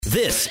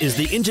This is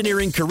the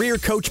Engineering Career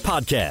Coach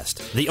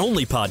Podcast, the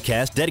only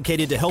podcast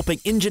dedicated to helping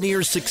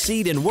engineers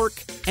succeed in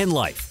work and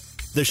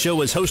life. The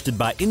show is hosted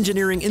by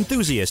engineering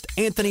enthusiast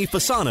Anthony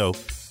Fasano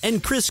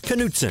and Chris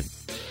Knutson.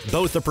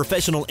 Both are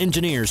professional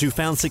engineers who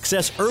found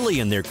success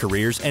early in their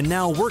careers and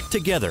now work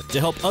together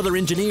to help other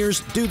engineers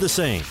do the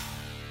same.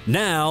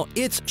 Now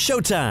it's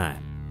showtime.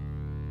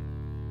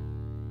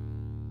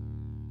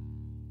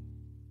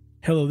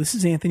 Hello, this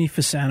is Anthony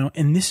Fasano,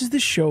 and this is the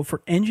show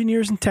for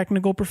engineers and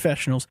technical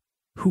professionals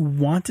who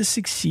want to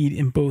succeed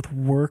in both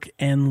work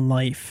and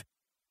life.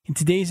 In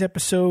today's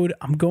episode,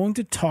 I'm going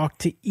to talk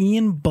to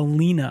Ian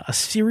Bellina, a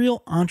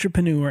serial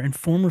entrepreneur and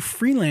former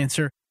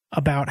freelancer,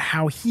 about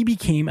how he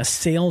became a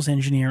sales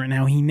engineer and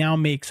how he now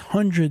makes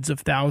hundreds of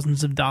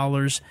thousands of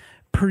dollars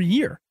per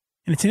year.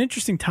 And it's an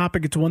interesting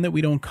topic. It's one that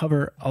we don't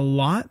cover a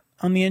lot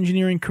on the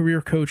Engineering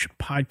Career Coach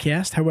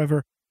podcast.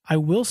 However, I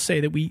will say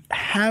that we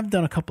have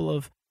done a couple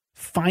of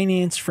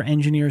Finance for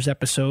Engineers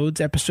episodes,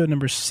 episode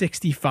number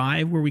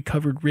 65, where we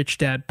covered Rich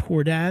Dad,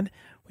 Poor Dad.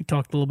 We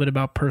talked a little bit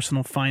about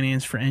personal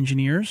finance for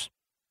engineers.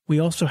 We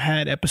also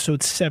had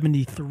episode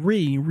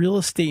 73, Real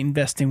Estate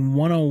Investing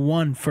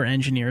 101 for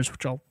engineers,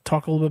 which I'll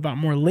talk a little bit about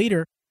more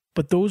later,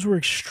 but those were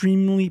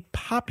extremely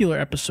popular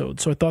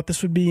episodes. So I thought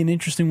this would be an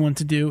interesting one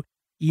to do.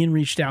 Ian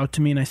reached out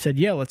to me and I said,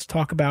 yeah, let's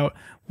talk about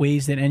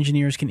ways that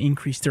engineers can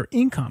increase their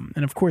income.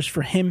 And of course,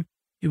 for him,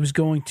 it was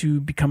going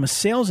to become a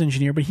sales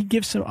engineer, but he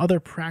gives some other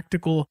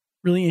practical,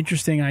 really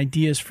interesting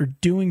ideas for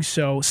doing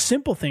so,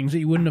 simple things that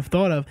you wouldn't have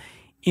thought of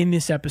in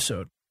this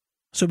episode.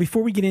 So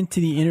before we get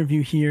into the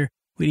interview here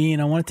with Ian,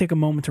 I want to take a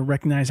moment to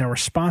recognize our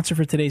sponsor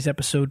for today's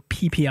episode,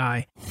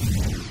 PPI.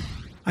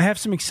 I have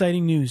some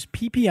exciting news.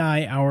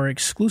 PPI, our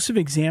exclusive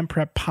exam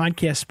prep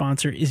podcast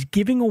sponsor, is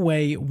giving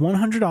away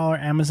 $100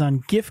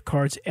 Amazon gift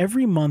cards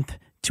every month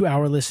to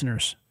our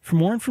listeners. For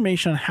more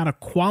information on how to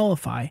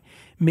qualify,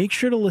 make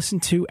sure to listen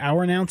to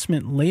our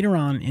announcement later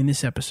on in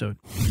this episode.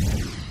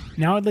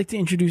 Now I'd like to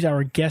introduce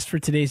our guest for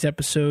today's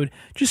episode,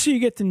 just so you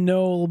get to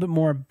know a little bit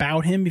more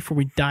about him before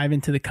we dive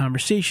into the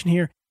conversation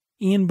here.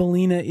 Ian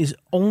Bellina is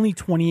only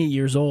 28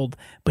 years old,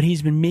 but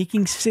he's been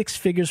making six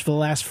figures for the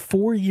last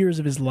 4 years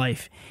of his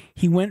life.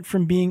 He went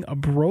from being a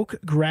broke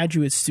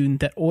graduate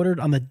student that ordered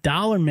on the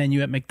dollar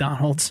menu at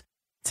McDonald's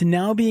to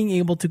now being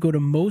able to go to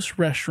most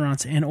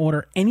restaurants and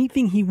order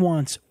anything he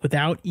wants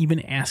without even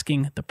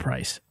asking the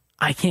price.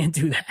 I can't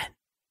do that.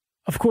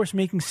 Of course,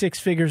 making six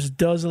figures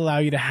does allow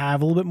you to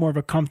have a little bit more of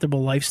a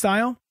comfortable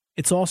lifestyle.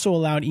 It's also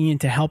allowed Ian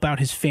to help out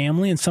his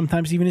family and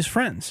sometimes even his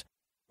friends.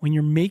 When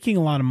you're making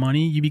a lot of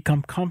money, you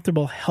become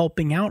comfortable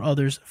helping out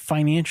others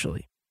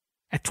financially.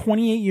 At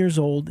 28 years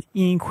old,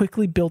 Ian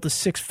quickly built a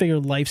six-figure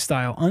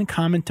lifestyle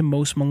uncommon to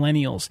most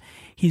millennials.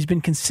 He's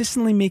been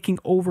consistently making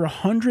over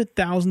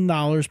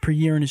 $100,000 per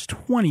year in his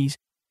 20s,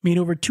 made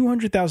over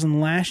 $200,000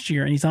 last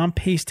year, and he's on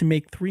pace to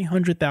make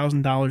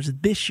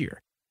 $300,000 this year.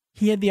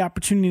 He had the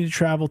opportunity to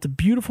travel to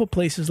beautiful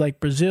places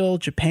like Brazil,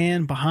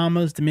 Japan,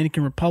 Bahamas,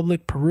 Dominican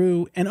Republic,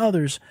 Peru, and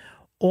others,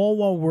 all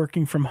while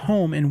working from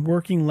home and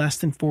working less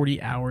than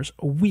 40 hours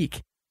a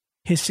week.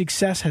 His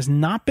success has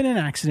not been an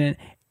accident.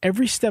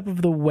 Every step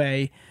of the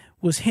way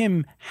was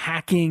him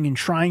hacking and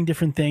trying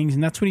different things,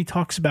 and that's what he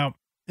talks about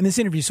in this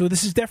interview. So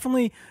this is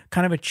definitely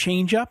kind of a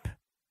change up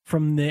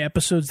from the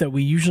episodes that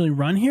we usually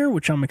run here,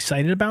 which I'm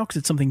excited about because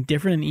it's something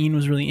different, and Ian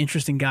was a really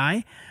interesting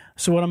guy.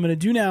 So what I'm going to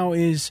do now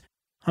is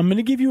I'm going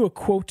to give you a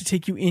quote to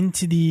take you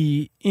into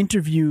the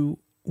interview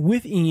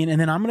with Ian,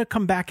 and then I'm going to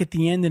come back at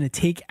the end in a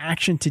Take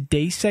Action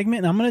Today segment,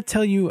 and I'm going to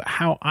tell you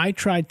how I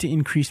tried to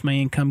increase my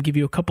income, give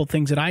you a couple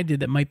things that I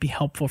did that might be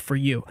helpful for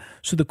you.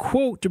 So the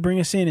quote to bring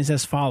us in is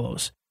as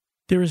follows: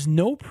 "There is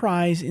no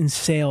prize in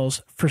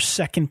sales for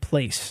second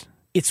place.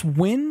 It's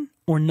win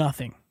or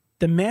nothing.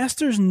 The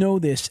masters know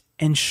this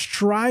and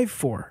strive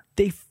for,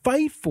 they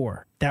fight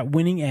for that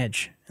winning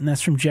edge." And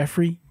that's from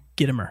Jeffrey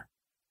Gitomer.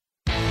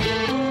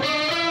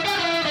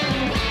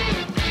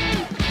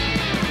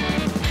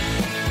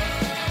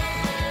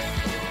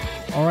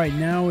 All right,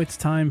 now it's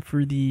time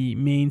for the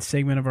main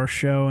segment of our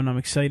show, and I'm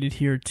excited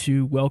here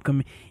to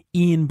welcome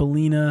Ian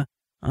Bellina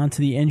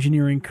onto the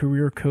Engineering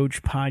Career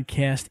Coach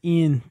podcast.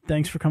 Ian,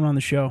 thanks for coming on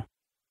the show.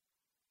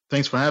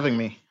 Thanks for having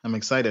me. I'm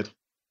excited.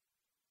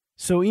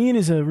 So Ian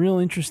is a real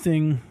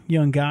interesting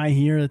young guy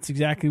here. That's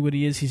exactly what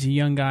he is. He's a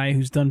young guy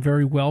who's done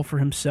very well for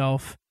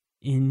himself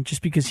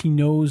just because he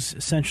knows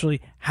essentially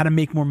how to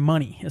make more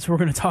money. That's what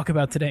we're going to talk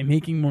about today,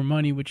 making more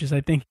money, which is,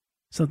 I think,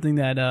 something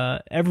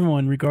that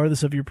everyone,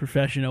 regardless of your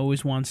profession,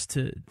 always wants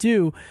to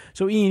do.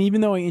 So Ian, even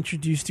though I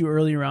introduced you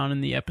earlier on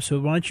in the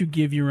episode, why don't you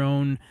give your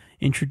own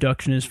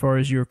introduction as far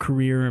as your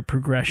career and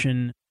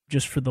progression,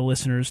 just for the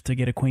listeners to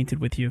get acquainted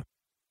with you?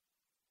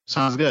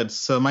 Sounds good.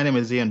 So my name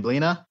is Ian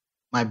Bellina.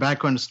 My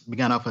background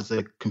began off as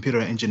a computer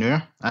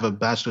engineer. I have a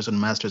bachelor's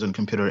and master's in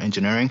computer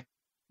engineering.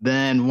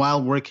 Then while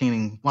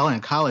in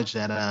college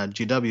at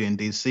GW in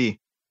DC,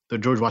 the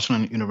George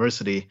Washington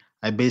University,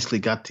 I basically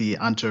got the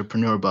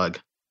entrepreneur bug.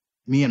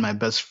 Me and my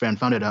best friend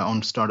founded our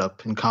own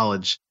startup in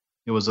college.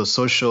 It was a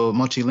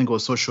multilingual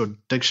social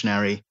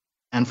dictionary.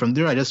 And from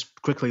there, I just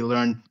quickly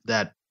learned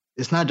that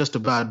it's not just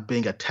about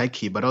being a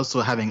techie, but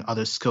also having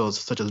other skills,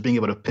 such as being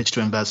able to pitch to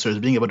investors,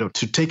 being able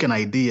to take an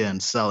idea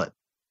and sell it.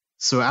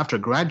 So after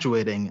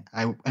graduating,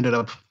 I ended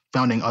up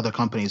founding other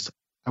companies.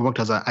 I worked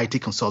as an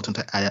IT consultant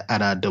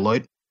at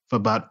Deloitte for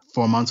about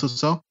 4 months or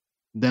so.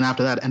 Then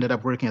after that, I ended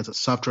up working as a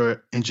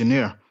software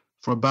engineer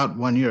for about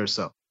 1 year or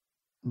so.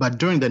 But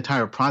during the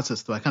entire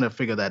process, though, I kind of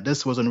figured that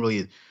this wasn't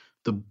really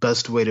the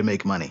best way to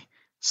make money.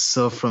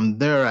 So from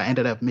there, I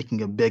ended up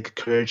making a big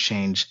career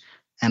change,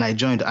 and I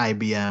joined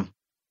IBM,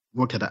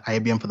 worked at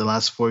IBM for the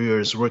last 4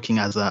 years, working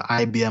as an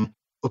IBM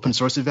open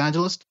source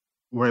evangelist,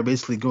 where I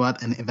basically go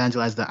out and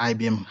evangelize the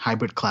IBM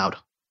hybrid cloud.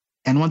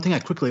 And one thing I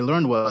quickly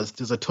learned was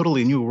there's a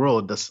totally new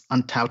world that's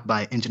untapped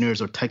by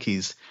engineers or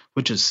techies,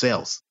 which is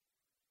sales.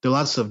 There are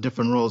lots of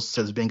different roles,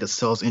 such as being a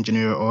sales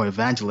engineer or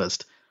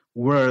evangelist,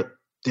 where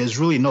there's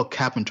really no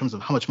cap in terms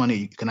of how much money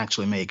you can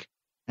actually make.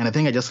 And the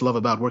thing I just love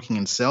about working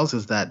in sales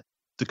is that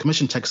the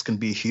commission checks can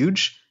be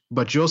huge,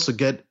 but you also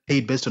get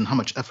paid based on how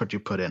much effort you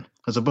put in,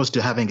 as opposed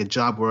to having a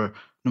job where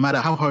no matter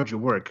how hard you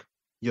work,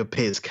 your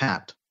pay is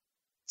capped.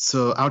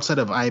 So outside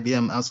of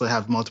IBM, I also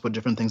have multiple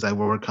different things I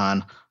work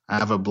on. I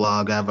have a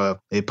blog, I have a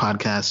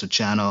podcast, a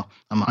channel.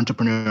 I'm an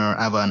entrepreneur.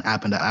 I have an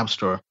app in the App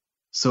Store.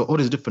 So all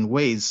these different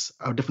ways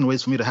are different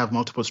ways for me to have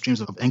multiple streams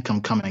of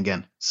income coming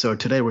in. So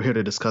today we're here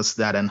to discuss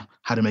that and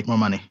how to make more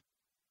money.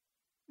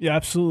 Yeah,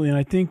 absolutely. And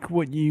I think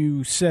what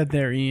you said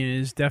there,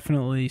 Ian, is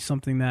definitely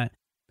something that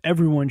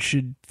everyone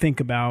should think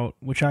about,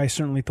 which I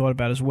certainly thought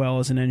about as well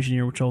as an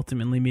engineer, which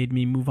ultimately made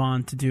me move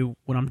on to do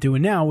what I'm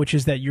doing now, which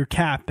is that you're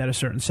capped at a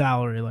certain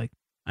salary. Like,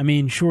 I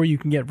mean, sure, you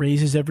can get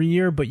raises every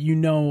year, but you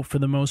know for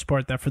the most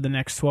part that for the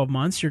next 12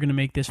 months, you're going to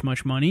make this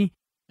much money,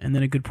 and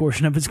then a good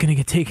portion of it's going to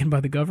get taken by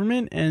the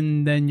government,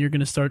 and then you're going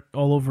to start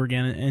all over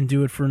again and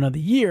do it for another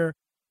year.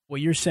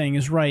 What you're saying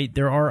is right.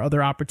 There are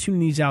other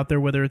opportunities out there,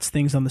 whether it's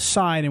things on the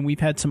side, and we've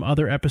had some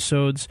other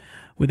episodes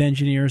with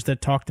engineers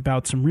that talked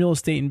about some real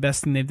estate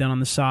investing they've done on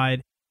the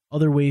side,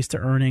 other ways to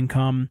earn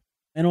income.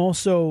 And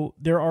also,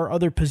 there are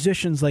other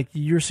positions like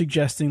you're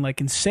suggesting,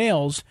 like in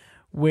sales,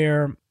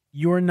 where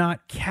you're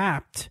not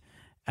capped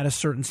at a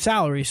certain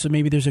salary. So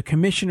maybe there's a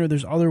commission or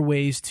there's other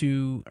ways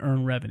to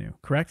earn revenue,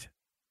 correct?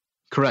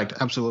 Correct.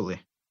 Absolutely.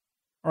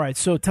 All right.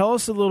 So tell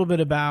us a little bit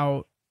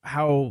about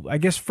how, I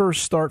guess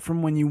first start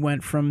from when you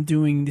went from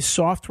doing the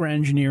software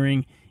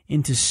engineering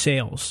into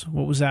sales.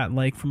 What was that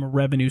like from a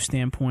revenue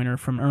standpoint or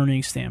from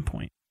earnings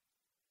standpoint?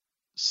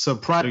 So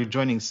prior to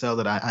joining sales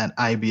at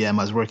IBM,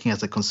 I was working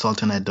as a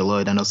consultant at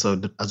Deloitte and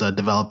also as a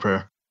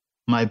developer.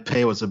 My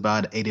pay was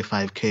about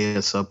 $85K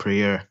or so per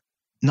year.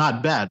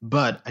 Not bad,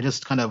 but I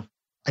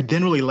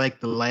didn't really like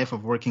the life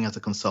of working as a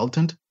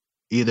consultant,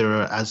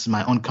 either as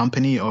my own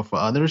company or for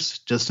others,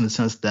 just in the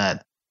sense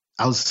that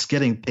I was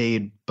getting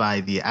paid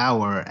by the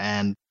hour,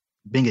 and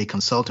being a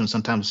consultant,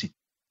 sometimes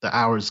the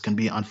hours can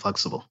be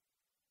unflexible.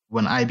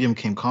 When IBM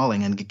came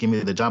calling and gave me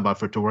the job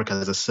offer to work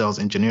as a sales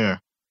engineer,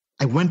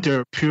 I went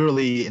there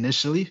purely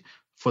initially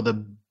for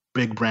the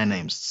big brand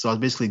names. So I was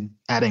basically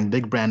adding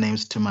big brand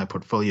names to my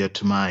portfolio,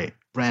 to my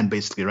brand,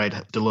 basically, right?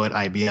 Deloitte,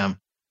 IBM.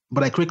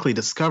 But I quickly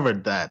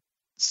discovered that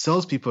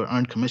salespeople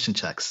earn commission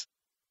checks.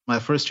 My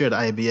first year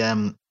at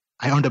IBM,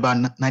 I earned about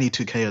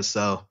 $92K or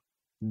so.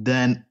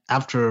 Then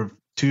after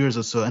 2 years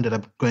or so, ended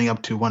up going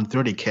up to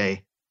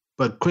 $130K.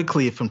 But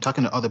quickly, from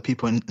talking to other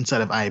people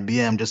inside of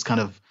IBM, just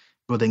kind of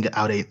building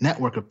out a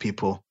network of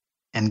people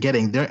and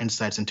getting their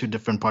insights into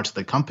different parts of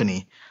the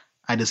company,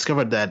 I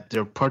discovered that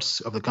there are parts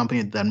of the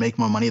company that make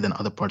more money than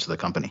other parts of the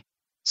company.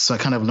 So I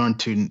kind of learned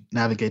to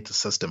navigate the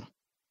system.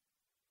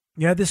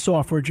 You had this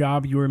software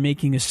job, you were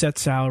making a set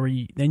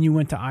salary, then you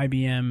went to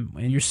IBM,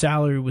 and your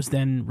salary was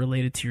then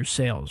related to your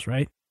sales,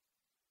 right?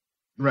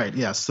 Right,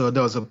 yeah. So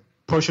there was a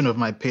portion of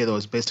my pay that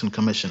was based on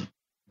commission,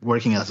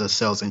 working as a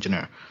sales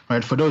engineer,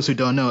 right? For those who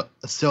don't know,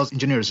 a sales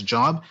engineer's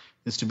job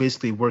is to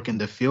basically work in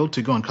the field,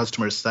 to go on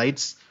customer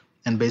sites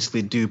and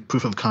basically do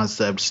proof of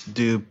concepts,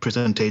 do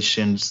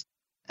presentations,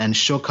 and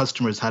show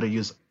customers how to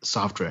use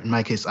software, in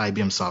my case,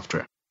 IBM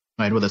software,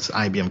 right? Whether it's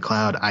IBM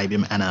Cloud,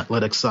 IBM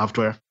Analytics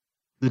software.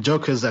 The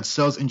joke is that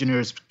sales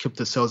engineers keep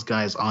the sales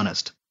guys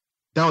honest.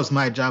 That was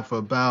my job for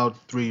about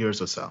 3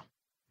 years or so.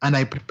 And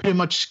I pretty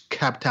much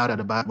capped out at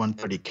about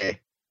 $130K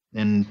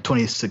in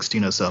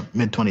 2016 or so,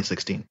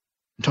 mid-2016, in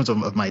terms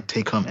of my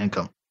take-home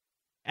income.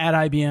 At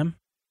IBM?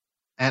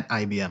 At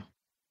IBM.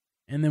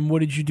 And then what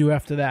did you do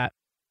after that?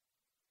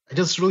 I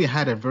just really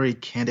had a very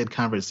candid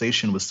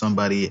conversation with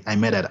somebody I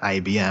met at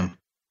IBM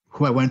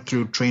who I went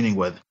through training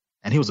with.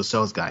 And he was a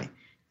sales guy,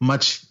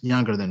 much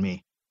younger than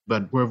me,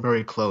 but we're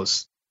very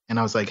close. And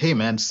I was like, hey,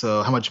 man,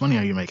 so how much money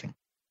are you making?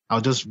 I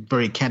was just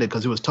very candid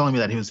because he was telling me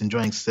that he was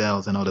enjoying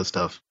sales and all this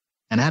stuff.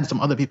 And I had some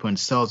other people in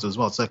sales as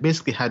well. So I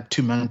basically had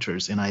two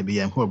mentors in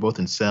IBM who were both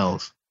in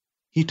sales.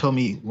 He told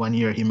me 1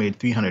 year he made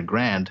 300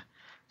 grand.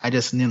 I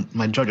just knew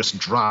my jaw just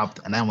dropped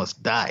and I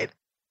almost died.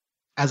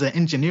 As an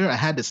engineer, I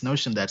had this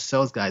notion that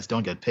sales guys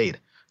don't get paid.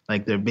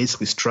 Like they're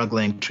basically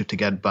struggling to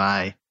get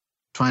by,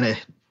 trying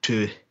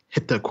to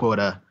hit their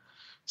quota.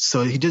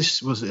 So he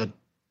just was a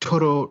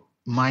total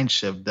mind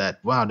shift that,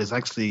 wow, there's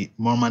actually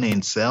more money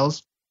in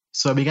sales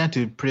So I began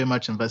to pretty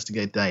much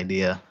investigate the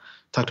idea,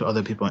 talk to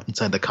other people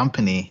inside the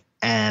company.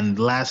 And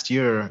last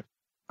year,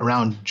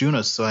 around June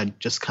or so, I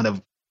just kind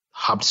of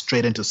hopped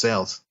straight into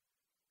sales.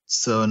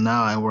 So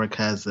now I work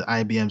as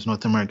IBM's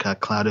North America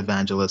cloud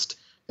evangelist,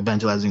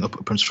 evangelizing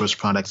open source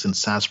products and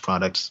SaaS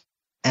products.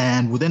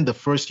 And within the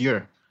first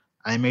year,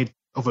 I made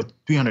over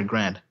 300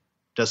 grand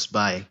just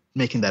by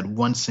making that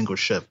one single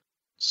ship.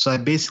 So I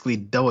basically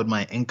doubled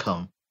my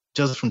income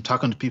just from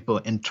talking to people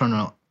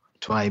internal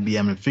to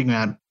IBM and figuring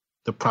out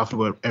the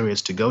profitable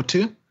areas to go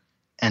to,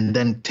 and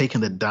then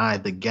taking the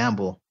dive, the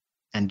gamble,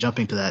 and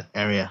jumping to that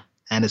area.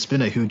 And it's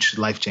been a huge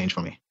life change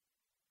for me.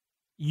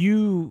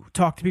 You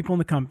talked to people in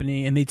the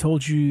company and they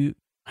told you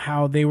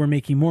how they were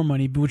making more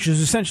money, which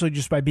is essentially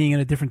just by being in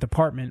a different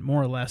department,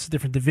 more or less, a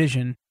different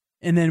division.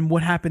 And then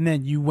what happened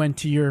then? You went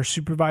to your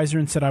supervisor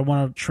and said, I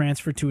want to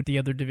transfer to the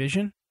other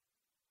division?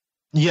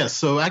 Yes.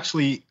 So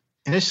actually,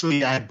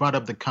 initially, I brought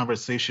up the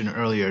conversation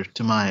earlier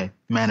to my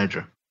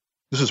manager.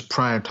 This was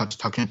prior to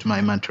talking to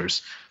my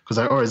mentors, because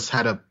I always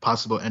had a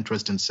possible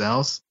interest in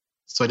sales.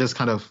 So I just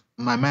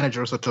my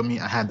manager also told me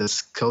I had this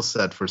skill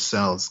set for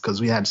sales because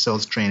we had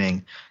sales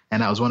training,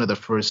 and I was one of the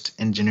first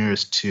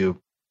engineers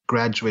to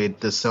graduate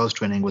the sales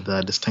training with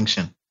a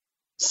distinction.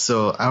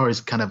 So I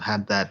always kind of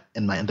had that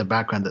in the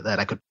background that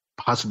I could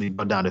possibly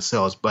go down to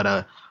sales, but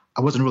I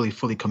wasn't really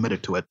fully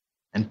committed to it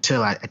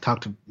until I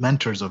talked to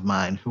mentors of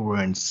mine who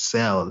were in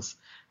sales,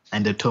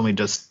 and they told me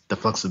just the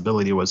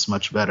flexibility was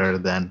much better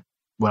than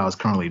what I was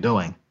currently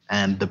doing,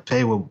 and the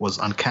pay was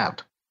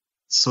uncapped.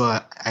 So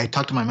I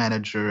talked to my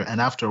manager, and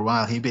after a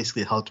while, he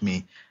basically helped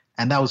me,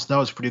 and that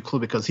was pretty cool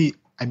because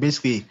I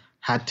basically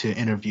had to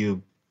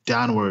interview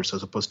downwards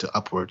as opposed to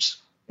upwards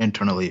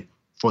internally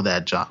for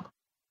that job.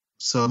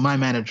 So my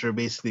manager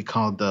basically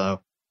called the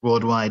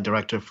worldwide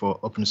director for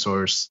open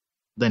source.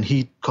 Then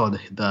he called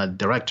the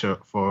director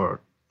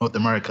for North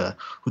America,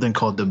 who then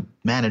called the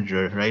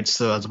manager, right?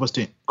 So as opposed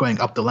to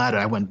going up the ladder,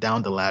 I went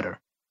down the ladder.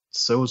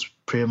 So it was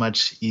pretty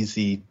much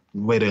easy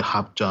way to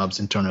hop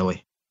jobs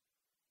internally.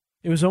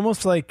 It was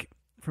almost like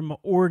from an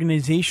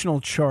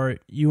organizational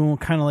chart, you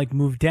kind of like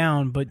moved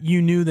down, but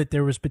you knew that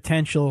there was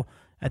potential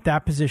at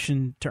that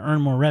position to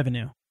earn more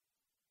revenue.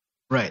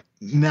 Right.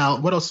 Now,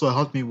 what also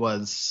helped me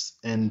was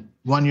in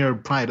 1 year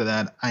prior to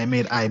that, I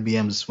made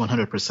IBM's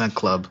 100%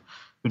 Club,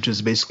 which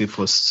is basically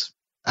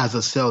as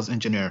a sales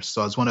engineer.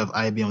 So I was one of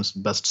IBM's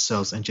best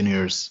sales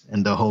engineers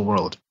in the whole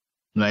world.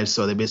 Right.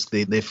 So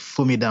they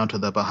flew me down to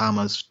the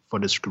Bahamas for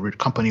this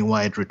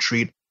company-wide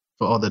retreat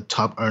for all the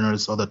top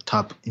earners, all the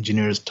top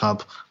engineers,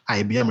 top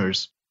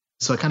IBMers.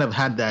 So I kind of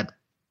had that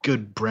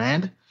good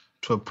brand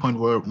to a point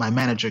where my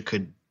manager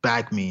could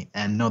back me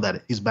and know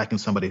that he's backing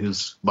somebody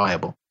who's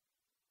viable.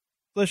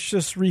 Let's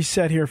just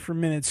reset here for a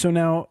minute. So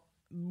now,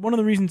 one of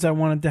the reasons I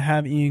wanted to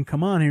have Ian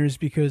come on here is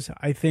because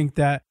I think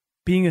that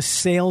being a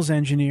sales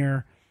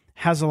engineer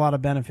has a lot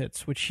of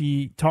benefits, which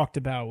he talked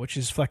about, which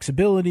is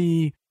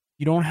flexibility.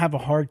 You don't have a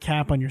hard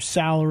cap on your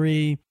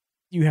salary.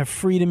 You have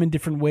freedom in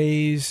different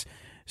ways.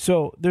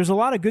 So there's a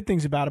lot of good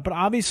things about it, but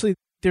obviously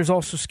there's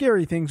also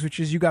scary things, which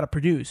is you got to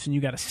produce and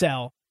you got to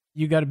sell.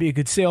 You got to be a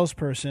good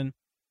salesperson.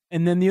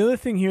 And then the other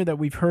thing here that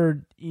we've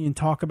heard Ian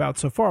talk about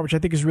so far, which I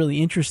think is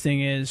really interesting,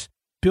 is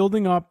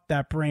building up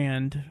that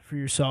brand for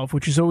yourself,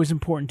 which is always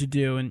important to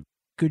do, and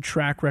good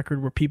track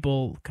record where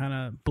people kind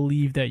of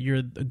believe that you're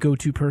a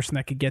go-to person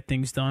that could get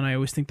things done. I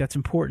always think that's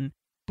important.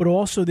 But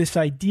also this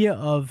idea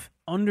of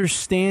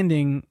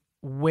understanding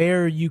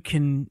where you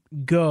can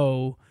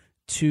go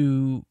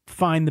to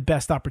find the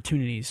best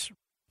opportunities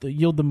that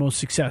yield the most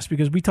success.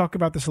 Because we talk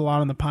about this a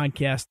lot on the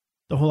podcast,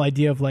 the whole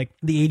idea of like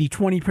the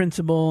 80-20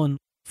 principle and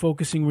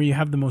focusing where you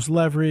have the most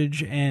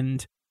leverage.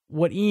 And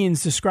what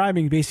Ian's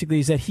describing basically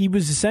is that he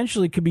was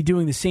essentially could be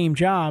doing the same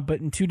job, but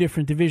in two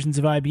different divisions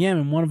of IBM,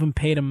 and one of them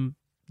paid him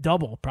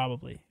double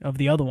probably of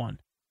the other one.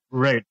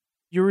 Right.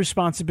 Your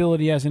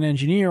responsibility as an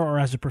engineer or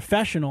as a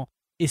professional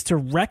is to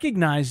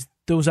recognize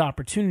those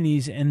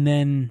opportunities and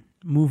then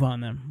move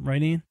on them.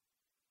 Right, Ian?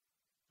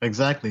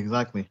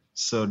 Exactly.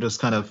 So just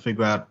kind of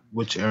figure out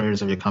which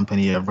areas of your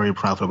company are very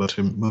profitable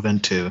to move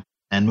into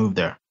and move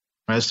there.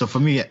 Right. So for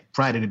me,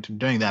 prior to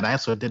doing that, I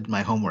also did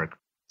my homework.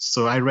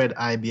 So I read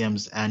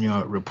IBM's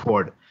annual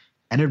report,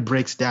 and it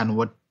breaks down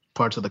what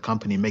parts of the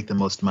company make the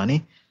most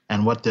money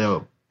and what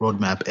their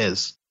roadmap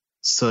is.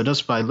 So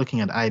just by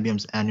looking at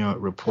IBM's annual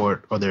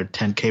report or their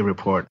 10K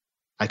report,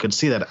 I could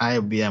see that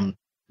IBM,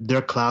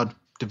 their cloud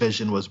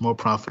division was more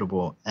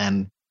profitable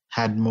and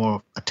had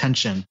more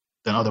attention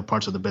than other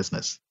parts of the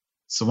business.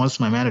 So once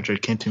my manager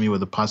came to me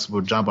with a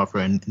possible job offer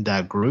in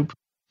that group,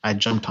 I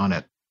jumped on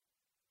it.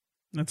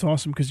 That's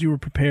awesome because you were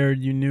prepared.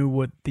 You knew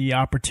what the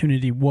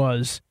opportunity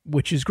was,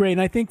 which is great.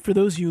 And I think for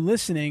those of you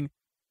listening,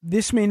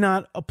 this may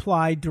not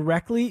apply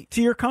directly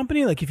to your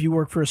company. Like if you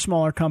work for a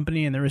smaller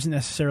company and there isn't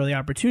necessarily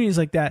opportunities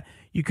like that,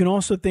 you can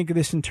also think of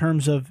this in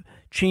terms of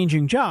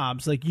changing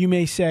jobs. Like you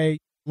may say,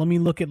 let me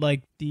look at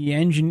like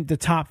the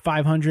top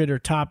 500 or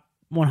top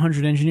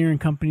 100 engineering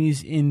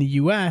companies in the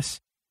US,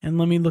 and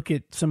let me look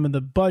at some of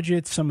the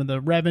budgets, some of the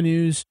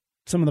revenues,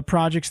 some of the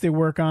projects they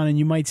work on, and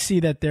you might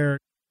see that they're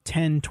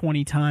 10,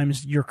 20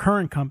 times your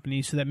current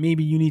company, so that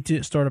maybe you need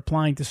to start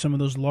applying to some of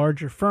those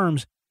larger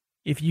firms.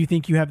 If you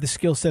think you have the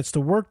skill sets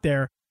to work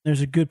there,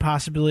 there's a good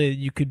possibility that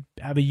you could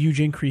have a huge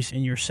increase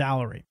in your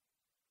salary.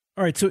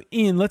 All right, so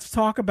Ian, let's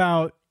talk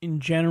about, in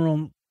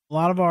general, a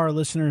lot of our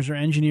listeners are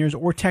engineers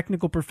or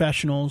technical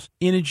professionals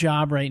in a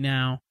job right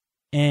now.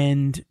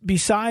 And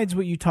besides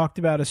what you talked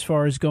about as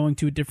far as going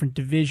to a different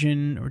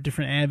division or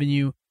different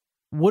avenue,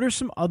 what are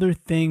some other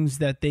things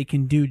that they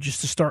can do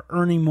just to start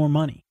earning more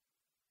money?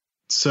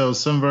 So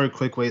some very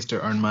quick ways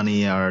to earn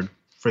money are,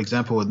 for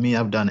example, with me,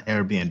 I've done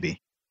Airbnb.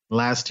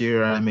 Last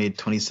year, I made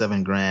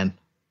 27 grand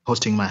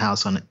hosting my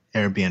house on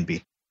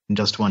Airbnb in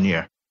just 1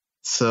 year.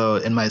 So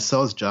in my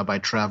sales job, I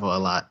travel a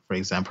lot, for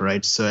example,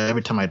 right? So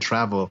every time I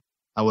travel,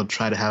 I would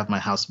try to have my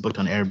house booked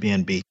on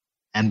Airbnb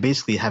and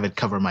basically have it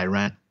cover my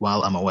rent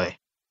while I'm away.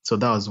 So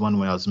that was one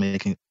way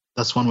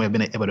that's one way I've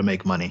been able to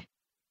make money.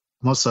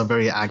 I'm also a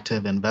very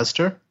active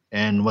investor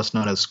in what's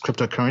known as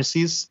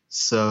cryptocurrencies.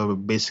 So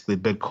basically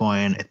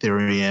Bitcoin,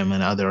 Ethereum,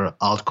 and other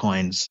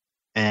altcoins.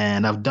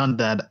 And I've done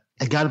that.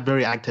 I got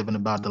very active in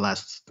about the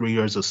last 3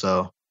 years or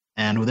so.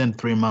 And within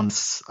 3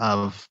 months,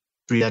 I've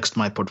 3x'd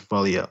my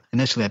portfolio.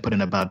 Initially, I put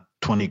in about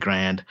 20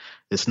 grand.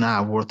 It's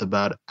now worth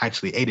about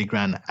actually 80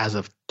 grand as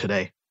of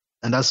today.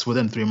 And that's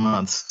within 3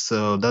 months.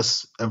 So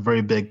that's a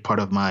very big part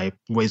of my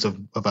ways of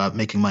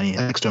making money,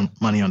 extra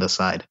money on the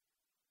side.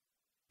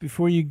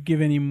 Before you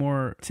give any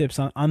more tips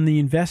on the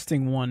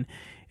investing one,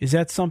 is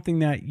that something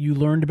that you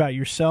learned about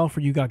yourself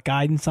or you got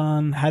guidance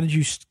on? How did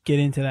you get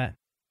into that?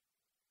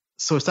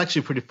 So it's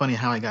actually pretty funny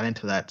how I got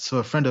into that. So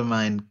a friend of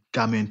mine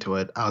got me into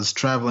it. I was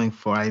traveling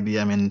for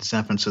IBM in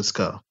San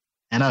Francisco.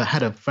 And I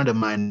had a friend of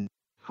mine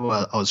who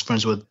I was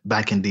friends with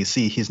back in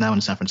DC. He's now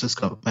in San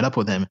Francisco. Met up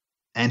with him.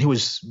 And he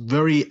was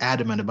very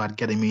adamant about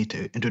getting me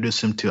to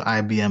introduce him to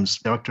IBM's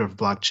director of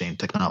blockchain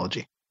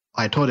technology.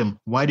 I told him,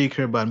 why do you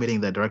care about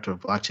meeting the director of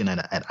blockchain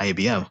at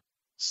IBM?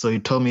 So he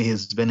told me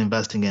he's been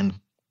investing in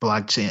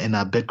blockchain and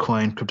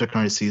Bitcoin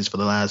cryptocurrencies for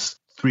the last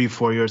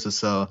 3-4 years or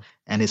so.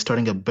 And he's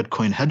starting a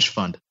Bitcoin hedge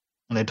fund.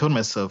 And I told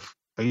myself,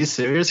 are you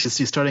serious? Is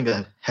he starting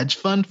a hedge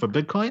fund for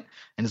Bitcoin?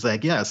 And he's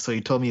like, yeah. So he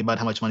told me about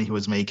how much money he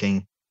was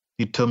making.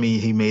 He told me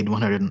he made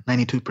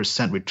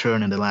 192%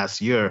 return in the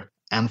last year.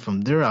 And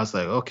from there, I was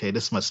like, okay,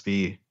 this must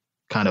be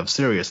kind of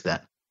serious then.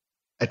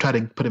 I tried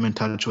to put him in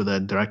touch with the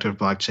director of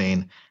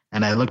blockchain,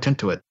 and I looked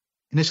into it.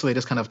 Initially, I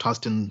just kind of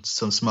tossed in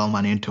some small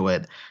money into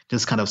it,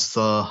 just kind of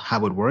saw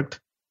how it worked.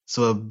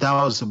 So that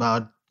was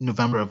about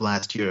November of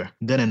last year.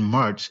 Then in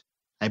March,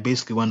 I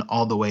basically went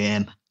all the way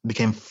in,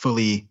 became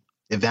fully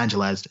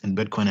evangelized in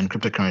Bitcoin and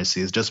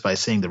cryptocurrencies just by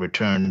seeing the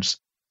returns.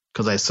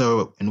 Because I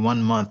saw in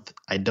 1 month,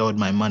 I doubled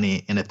my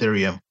money in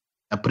Ethereum.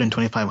 I put in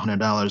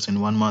 $2,500 in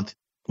 1 month,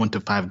 went to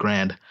 $5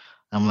 grand.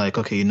 I'm like,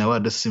 okay, you know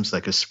what? This seems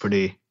like it's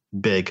pretty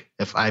big.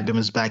 If IBM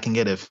is backing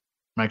it, if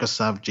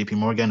Microsoft, JP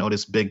Morgan, all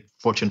these big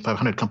Fortune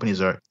 500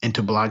 companies are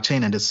into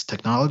blockchain and this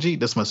technology,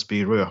 this must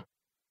be real.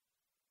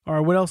 All right,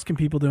 what else can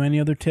people do? Any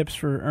other tips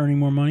for earning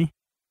more money?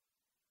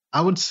 I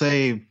would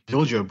say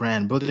build your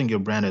brand. Building your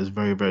brand is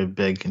very, very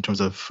big in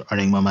terms of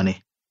earning more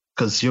money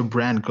because your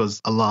brand goes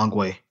a long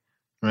way,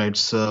 right?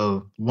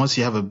 So once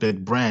you have a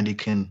big brand, you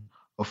can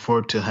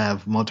afford to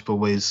have multiple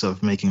ways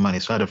of making money.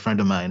 So I had a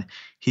friend of mine,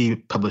 he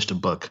published a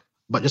book,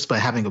 but just by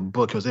having a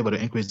book, he was able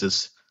to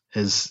increase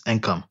his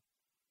income,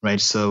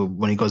 right? So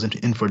when he goes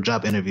in for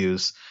job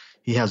interviews,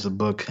 he has a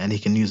book and he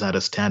can use that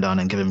to stand on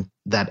and give him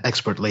that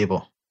expert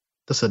label.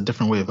 That's a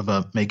different way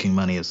of making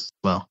money as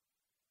well.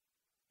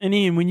 And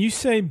Ian, when you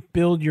say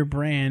build your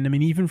brand, I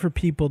mean, even for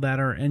people that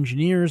are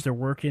engineers, they're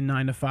working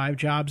 9-to-5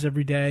 jobs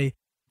every day,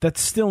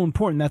 that's still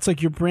important. That's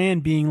like your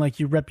brand being like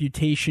your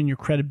reputation, your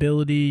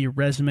credibility, your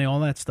resume, all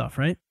that stuff,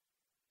 right?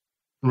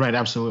 Right,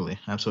 absolutely.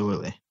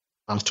 Absolutely.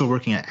 I'm still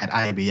working at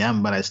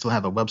IBM, but I still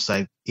have a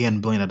website,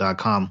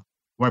 ianblina.com,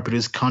 where I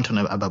produce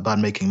content about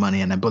making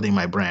money, and I'm building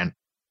my brand.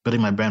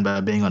 Building my brand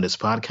by being on this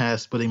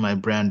podcast, building my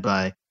brand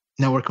by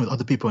networking with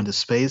other people in this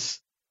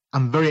space.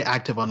 I'm very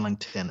active on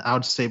LinkedIn. I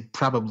would say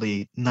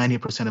probably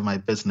 90% of my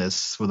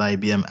business with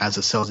IBM as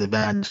a sales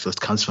evangelist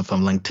comes from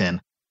LinkedIn.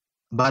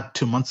 About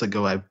 2 months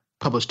ago, I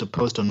published a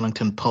post on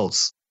LinkedIn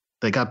Pulse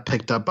that got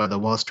picked up by the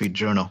Wall Street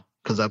Journal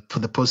because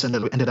the post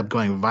ended up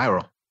going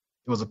viral.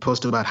 It was a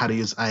post about how to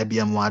use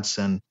IBM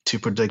Watson to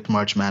predict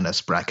March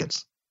Madness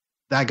brackets.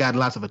 That got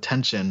lots of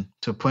attention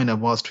to a point a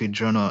Wall Street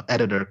Journal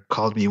editor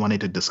called me wanting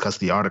to discuss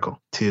the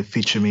article to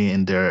feature me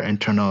in their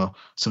internal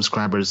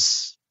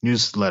subscribers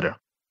newsletter.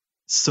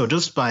 So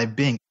just by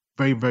being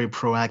very, very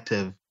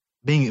proactive,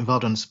 being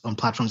involved on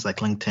platforms like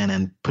LinkedIn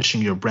and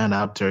pushing your brand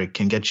out there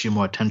can get you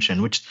more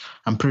attention, which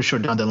I'm pretty sure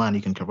down the line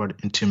you can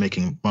convert into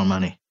making more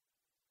money.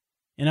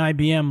 And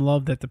IBM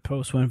loved that the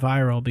post went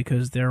viral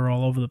because they're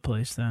all over the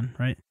place then,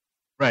 right?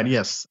 Right,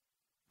 yes.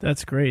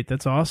 That's great.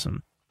 That's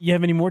awesome. You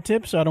have any more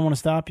tips? I don't want to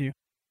stop you.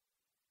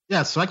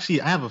 Yeah, so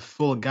actually I have a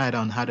full guide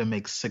on how to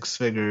make 6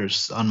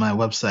 figures on my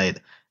website.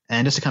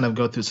 And just to kind of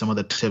go through some of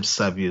the tips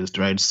I've used,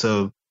 right?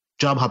 So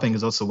job hopping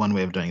is also one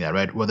way of doing that,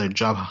 right? Whether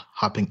job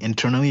hopping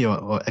internally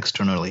or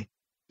externally.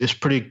 It's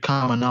pretty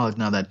common knowledge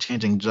now that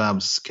changing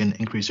jobs can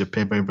increase your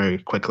pay very, very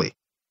quickly.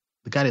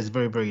 The guide is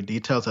very, very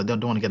detailed, so I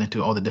don't want to get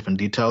into all the different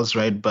details,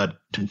 right? But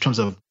in terms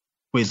of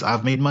ways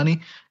I've made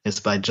money,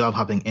 it's by job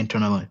hopping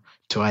internally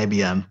to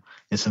IBM.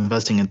 It's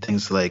investing in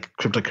things like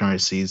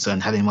cryptocurrencies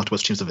and having multiple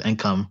streams of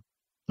income,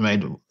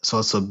 right? It's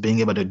also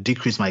being able to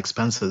decrease my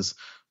expenses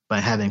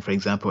by having, for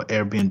example,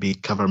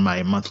 Airbnb cover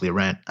my monthly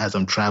rent as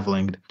I'm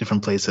traveling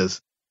different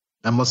places.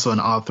 I'm also an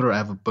author. I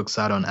have books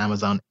out on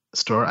Amazon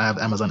store. I have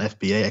Amazon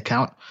FBA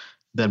account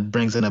that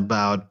brings in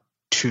about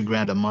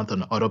 $2,000 a month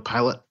on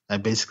autopilot. I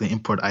basically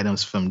import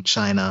items from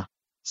China,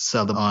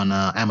 sell them on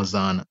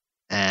Amazon,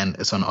 and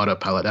it's on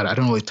autopilot. I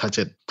don't really touch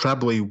it,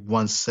 probably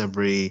once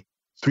every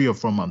 3 or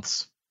 4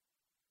 months.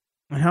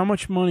 And how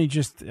much money,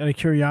 just out of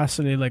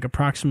curiosity, like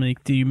approximately,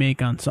 do you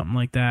make on something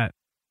like that?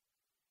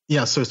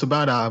 Yeah, so it's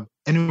about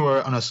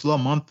anywhere on a slow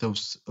month,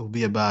 it'll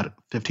be about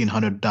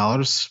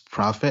 $1,500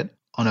 profit.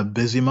 On a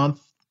busy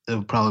month,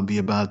 it'll probably be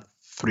about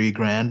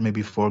 $3,000,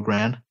 maybe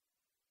 $4,000.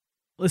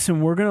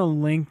 Listen, we're going to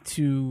link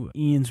to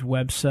Ian's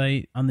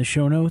website on the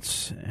show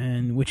notes,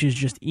 and which is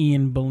just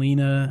Ian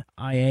Balina,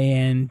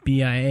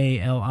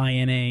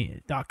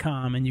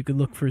 IANBIALINA.com. And you could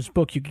look for his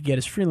book. You could get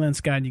his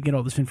freelance guide. You get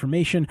all this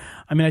information.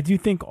 I mean, I do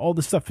think all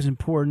this stuff is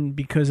important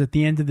because at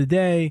the end of the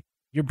day,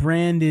 your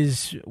brand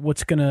is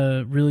what's going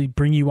to really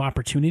bring you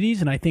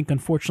opportunities. And I think,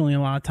 unfortunately, a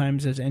lot of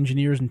times as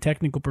engineers and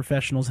technical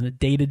professionals in a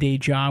day-to-day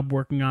job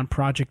working on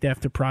project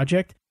after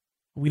project,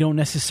 we don't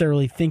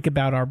necessarily think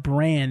about our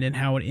brand and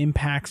how it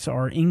impacts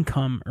our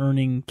income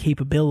earning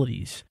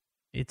capabilities.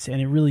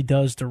 And it really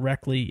does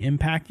directly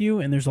impact you.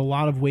 And there's a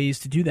lot of ways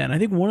to do that. And I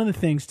think one of the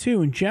things,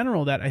 too, in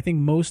general, that I think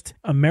most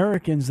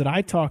Americans that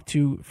I talk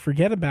to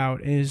forget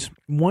about is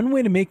one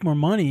way to make more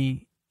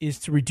money is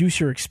to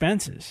reduce your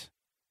expenses.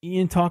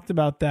 Ian talked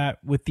about that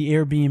with the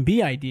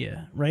Airbnb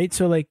idea, right?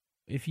 So like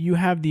if you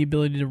have the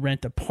ability to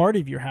rent a part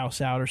of your house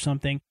out or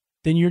something,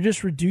 then you're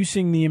just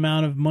reducing the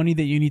amount of money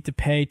that you need to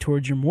pay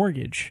towards your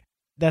mortgage.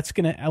 That's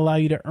going to allow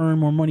you to earn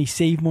more money,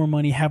 save more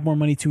money, have more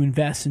money to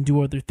invest and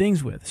do other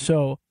things with.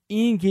 So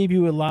Ian gave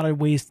you a lot of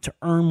ways to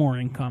earn more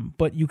income,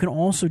 but you can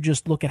also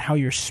just look at how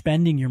you're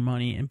spending your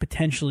money and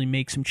potentially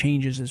make some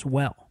changes as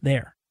well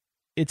there.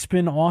 It's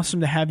been awesome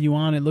to have you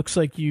on. It looks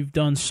like you've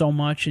done so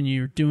much and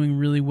you're doing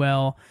really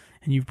well.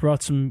 And you've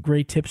brought some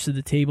great tips to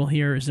the table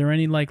here. Is there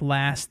any like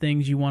last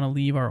things you want to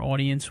leave our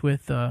audience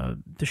with to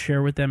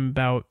share with them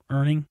about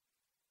earning?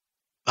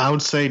 I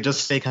would say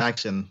just take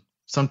action.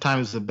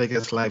 Sometimes the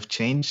biggest life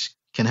change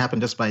can happen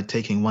just by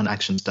taking one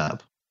action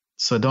step.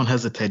 So don't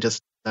hesitate.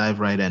 Just dive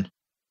right in.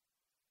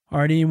 All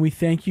right, Ian, we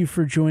thank you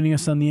for joining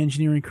us on the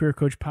Engineering Career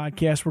Coach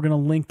podcast. We're going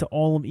to link to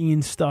all of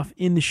Ian's stuff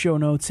in the show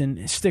notes.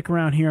 And stick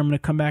around here. I'm going to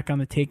come back on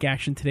the Take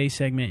Action Today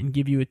segment and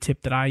give you a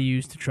tip that I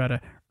use to try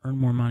to earn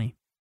more money.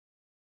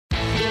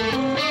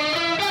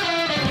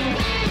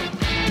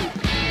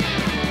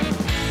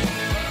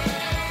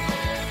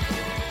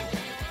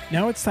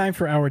 Now it's time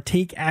for our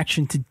Take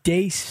Action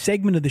Today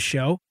segment of the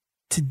show.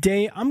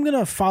 Today, I'm going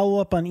to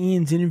follow up on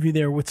Ian's interview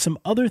there with some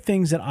other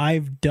things that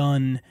I've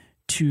done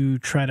to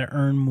try to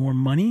earn more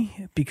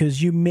money,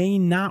 because you may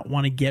not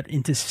want to get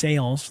into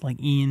sales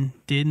like Ian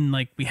did and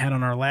like we had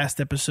on our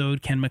last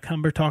episode, Ken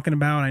McCumber talking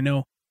about. I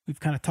know we've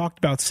kind of talked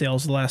about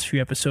sales the last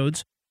few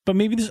episodes, but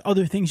maybe there's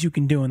other things you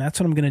can do, and that's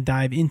what I'm going to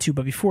dive into.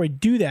 But before I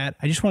do that,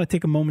 I just want to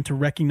take a moment to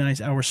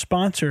recognize our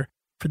sponsor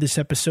for this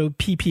episode,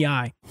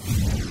 PPI.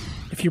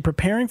 If you're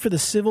preparing for the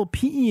civil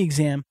PE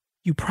exam,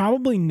 you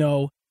probably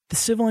know the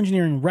Civil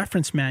Engineering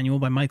Reference Manual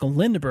by Michael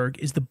Lindeberg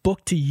is the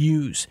book to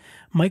use.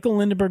 Michael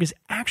Lindeberg is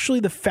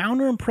actually the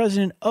founder and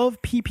president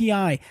of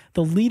PPI,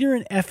 the leader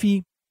in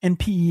FE and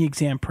PE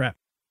exam prep.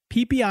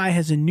 PPI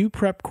has a new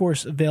prep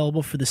course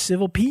available for the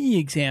civil PE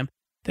exam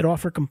that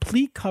offer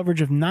complete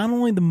coverage of not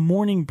only the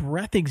morning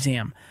breath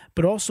exam,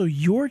 but also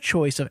your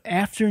choice of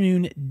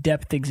afternoon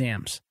depth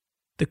exams.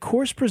 The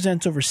course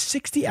presents over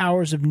 60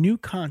 hours of new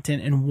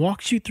content and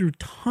walks you through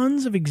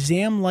tons of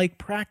exam-like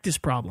practice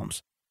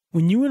problems.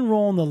 When you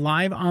enroll in the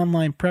live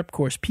online prep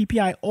course,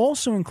 PPI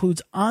also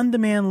includes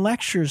on-demand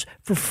lectures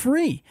for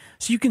free,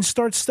 so you can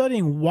start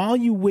studying while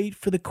you wait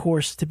for the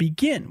course to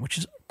begin, which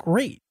is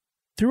great.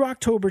 Through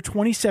October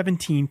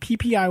 2017,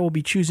 PPI will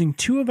be choosing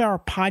 2 of our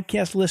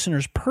podcast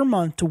listeners per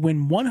month to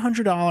win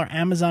 $100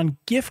 Amazon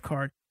gift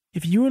card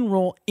if you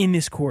enroll in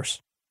this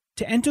course.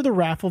 To enter the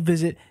raffle,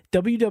 visit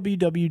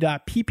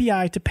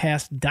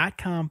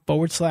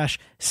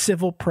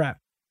www.ppitopass.com/civil prep.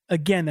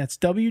 Again, that's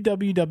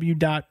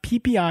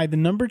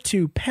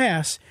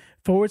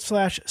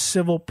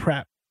www.ppi2pass.com/civil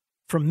prep.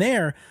 From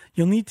there,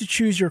 you'll need to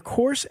choose your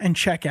course and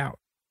checkout.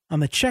 On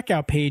the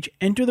checkout page,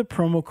 enter the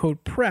promo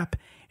code PREP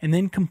and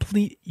then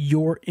complete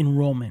your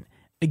enrollment.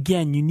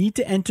 Again, you need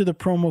to enter the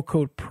promo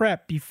code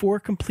PREP before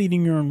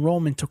completing your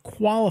enrollment to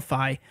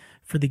qualify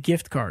for the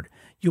gift card.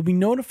 You'll be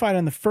notified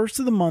on the first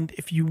of the month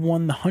if you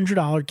won the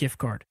 $100 gift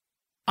card.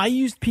 I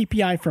used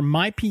PPI for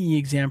my PE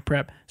exam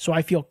prep, so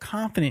I feel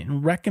confident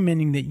in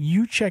recommending that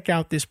you check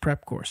out this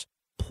prep course.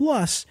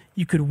 Plus,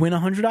 you could win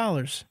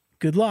 $100.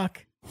 Good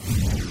luck.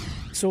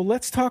 so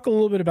let's talk a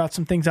little bit about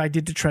some things I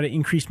did to try to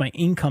increase my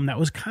income. That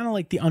was kind of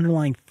like the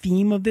underlying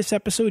theme of this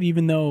episode,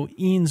 even though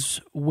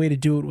Ian's way to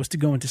do it was to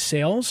go into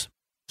sales.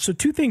 So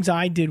 2 things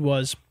I did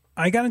was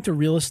I got into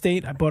real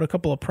estate. I bought a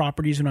couple of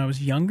properties when I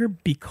was younger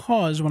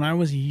because when I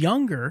was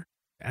younger,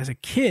 as a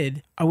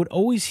kid, I would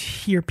always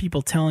hear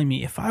people telling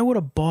me, if I would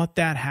have bought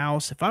that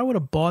house, if I would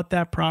have bought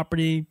that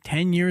property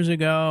 10 years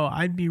ago,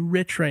 I'd be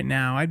rich right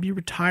now. I'd be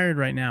retired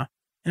right now.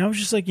 And I was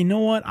just like, you know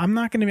what? I don't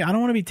want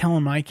to be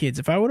telling my kids,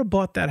 if I would have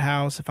bought that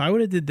house, if I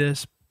would have did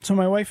this. So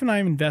my wife and I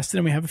have invested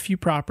and we have a few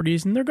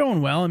properties and they're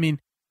going well. I mean,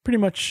 pretty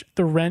much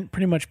the rent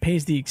pretty much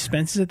pays the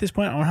expenses at this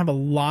point. I don't have a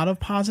lot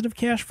of positive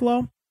cash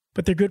flow,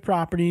 but they're good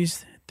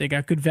properties. They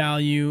got good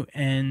value,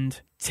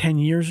 and 10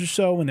 years or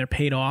so when they're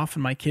paid off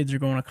and my kids are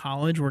going to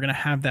college, we're going to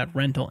have that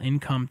rental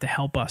income to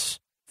help us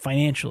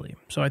financially.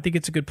 So I think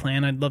it's a good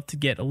plan. I'd love to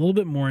get a little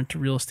bit more into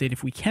real estate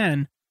if we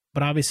can,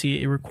 but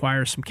obviously it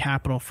requires some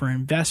capital for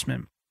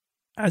investment.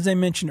 As I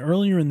mentioned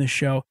earlier in the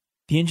show,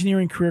 the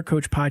Engineering Career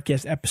Coach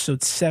Podcast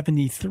episode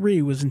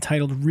 73 was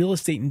entitled Real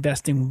Estate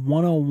Investing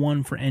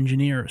 101 for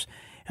Engineers.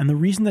 And the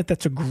reason that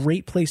that's a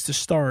great place to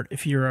start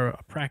if you're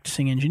a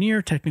practicing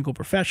engineer, technical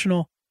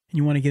professional, and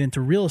you want to get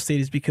into real estate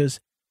is because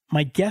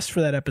my guest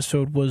for that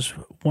episode was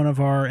one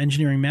of our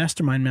engineering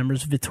mastermind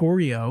members,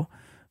 Vittorio,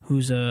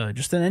 who's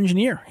just an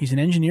engineer. He's an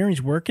engineer,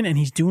 he's working, and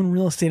he's doing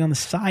real estate on the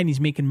side, and he's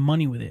making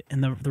money with it.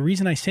 And the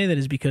reason I say that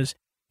is because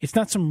it's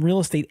not some real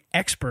estate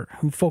expert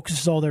who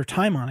focuses all their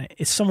time on it.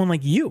 It's someone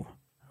like you,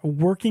 a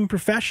working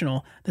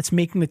professional that's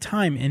making the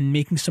time and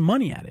making some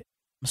money at it.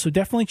 So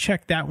definitely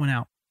check that one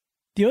out.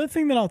 The other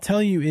thing that I'll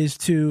tell you is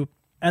to,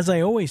 as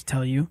I always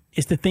tell you,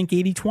 is to think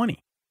 80-20.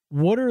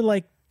 What are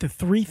like the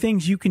 3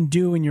 things you can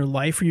do in your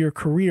life or your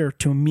career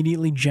to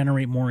immediately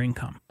generate more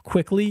income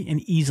quickly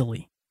and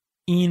easily?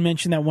 Ian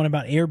mentioned that one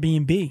about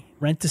Airbnb.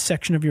 Rent a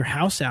section of your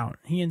house out.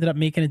 He ended up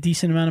making a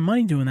decent amount of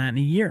money doing that in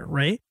a year,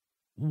 right?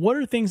 What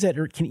are things that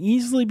can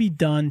easily be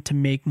done to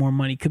make more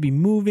money? It could be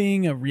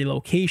moving, a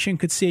relocation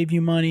could save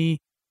you money.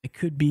 It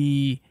could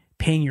be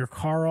paying your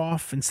car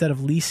off instead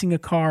of leasing a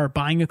car, or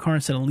buying a car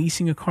instead of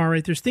leasing a car,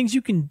 right? There's things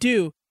you can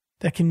do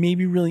that can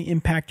maybe really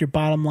impact your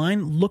bottom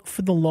line. Look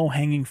for the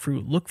low-hanging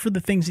fruit. Look for the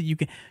things that you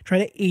can try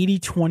to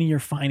 80-20 your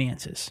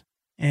finances.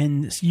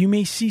 And you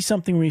may see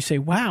something where you say,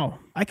 wow,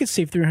 I could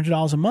save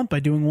 $300 a month by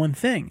doing one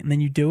thing. And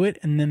then you do it,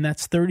 and then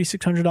that's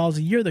 $3,600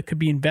 a year that could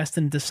be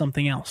invested into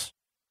something else.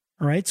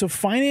 All right, so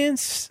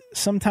finance,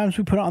 sometimes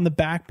we put it on the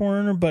back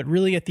burner, but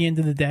really at the end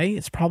of the day,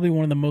 it's probably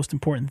one of the most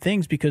important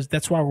things because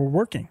that's why we're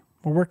working.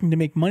 We're working to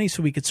make money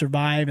so we could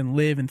survive and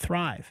live and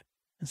thrive.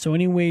 And so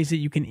any ways that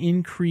you can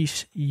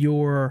increase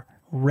your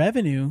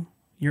revenue,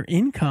 your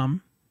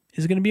income,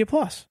 is going to be a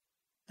plus.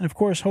 And of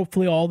course,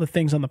 hopefully all the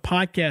things on the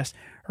podcast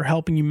are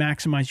helping you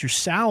maximize your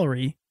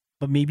salary,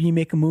 but maybe you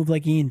make a move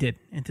like Ian did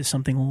into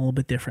something a little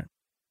bit different.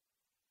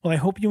 Well, I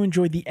hope you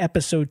enjoyed the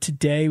episode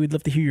today. We'd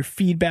love to hear your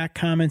feedback,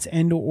 comments,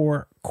 and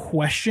or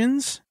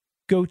questions.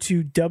 Go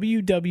to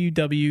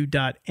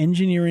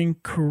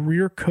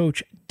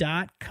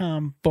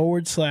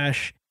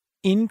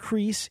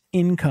www.engineeringcareercoach.com/increase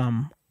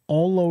income,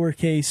 all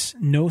lowercase,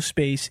 no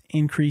space,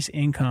 increase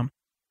income,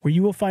 where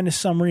you will find a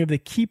summary of the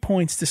key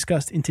points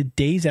discussed in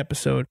today's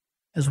episode,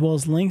 as well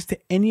as links to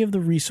any of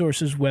the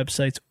resources,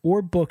 websites,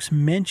 or books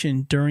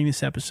mentioned during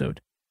this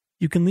episode.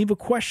 You can leave a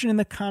question in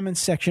the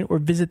comments section or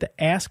visit the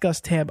Ask Us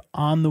tab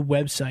on the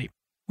website.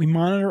 We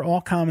monitor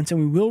all comments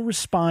and we will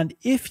respond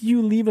if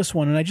you leave us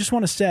one. And I just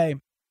want to say,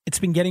 it's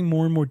been getting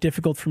more and more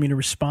difficult for me to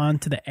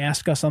respond to the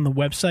Ask Us on the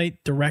website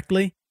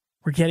directly.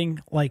 We're getting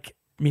like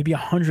maybe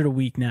 100 a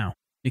week now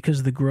because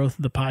of the growth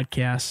of the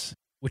podcast,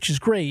 which is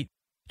great.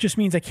 Just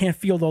means I can't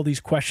field all these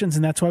questions,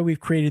 and that's why we've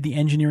created the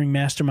Engineering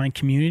Mastermind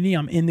community.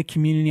 I'm in the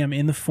community. I'm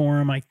in the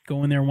forum. I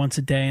go in there once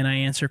a day, and I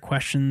answer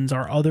questions.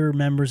 Our other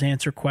members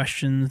answer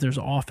questions. There's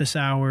office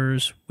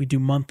hours. We do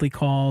monthly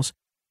calls.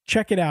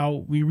 Check it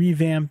out. We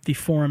revamped the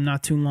forum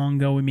not too long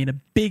ago. We made a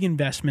big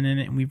investment in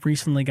it, and we've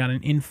recently got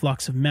an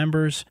influx of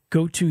members.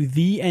 Go to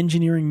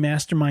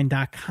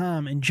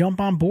theengineeringmastermind.com and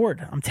jump on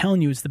board. I'm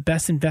telling you, it's the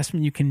best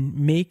investment you can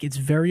make. It's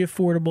very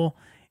affordable,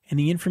 and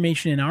the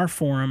information in our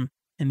forum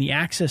and the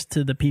access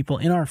to the people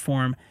in our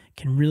forum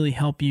can really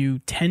help you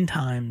 10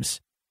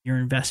 times your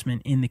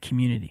investment in the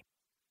community.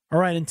 All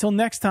right, until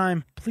next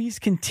time, please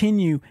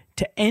continue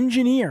to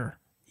engineer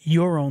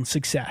your own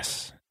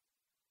success.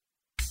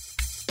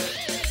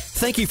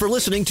 Thank you for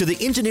listening to the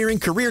Engineering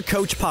Career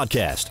Coach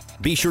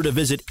Podcast. Be sure to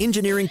visit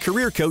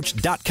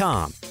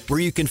engineeringcareercoach.com,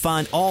 where you can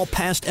find all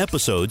past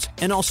episodes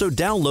and also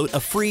download a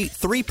free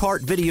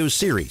 3-part video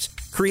series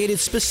created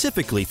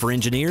specifically for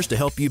engineers to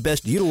help you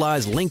best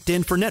utilize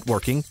LinkedIn for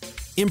networking,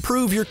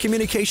 improve your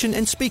communication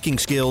and speaking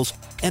skills,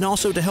 and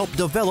also to help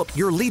develop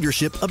your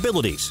leadership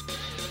abilities.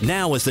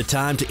 Now is the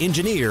time to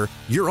engineer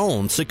your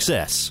own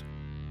success.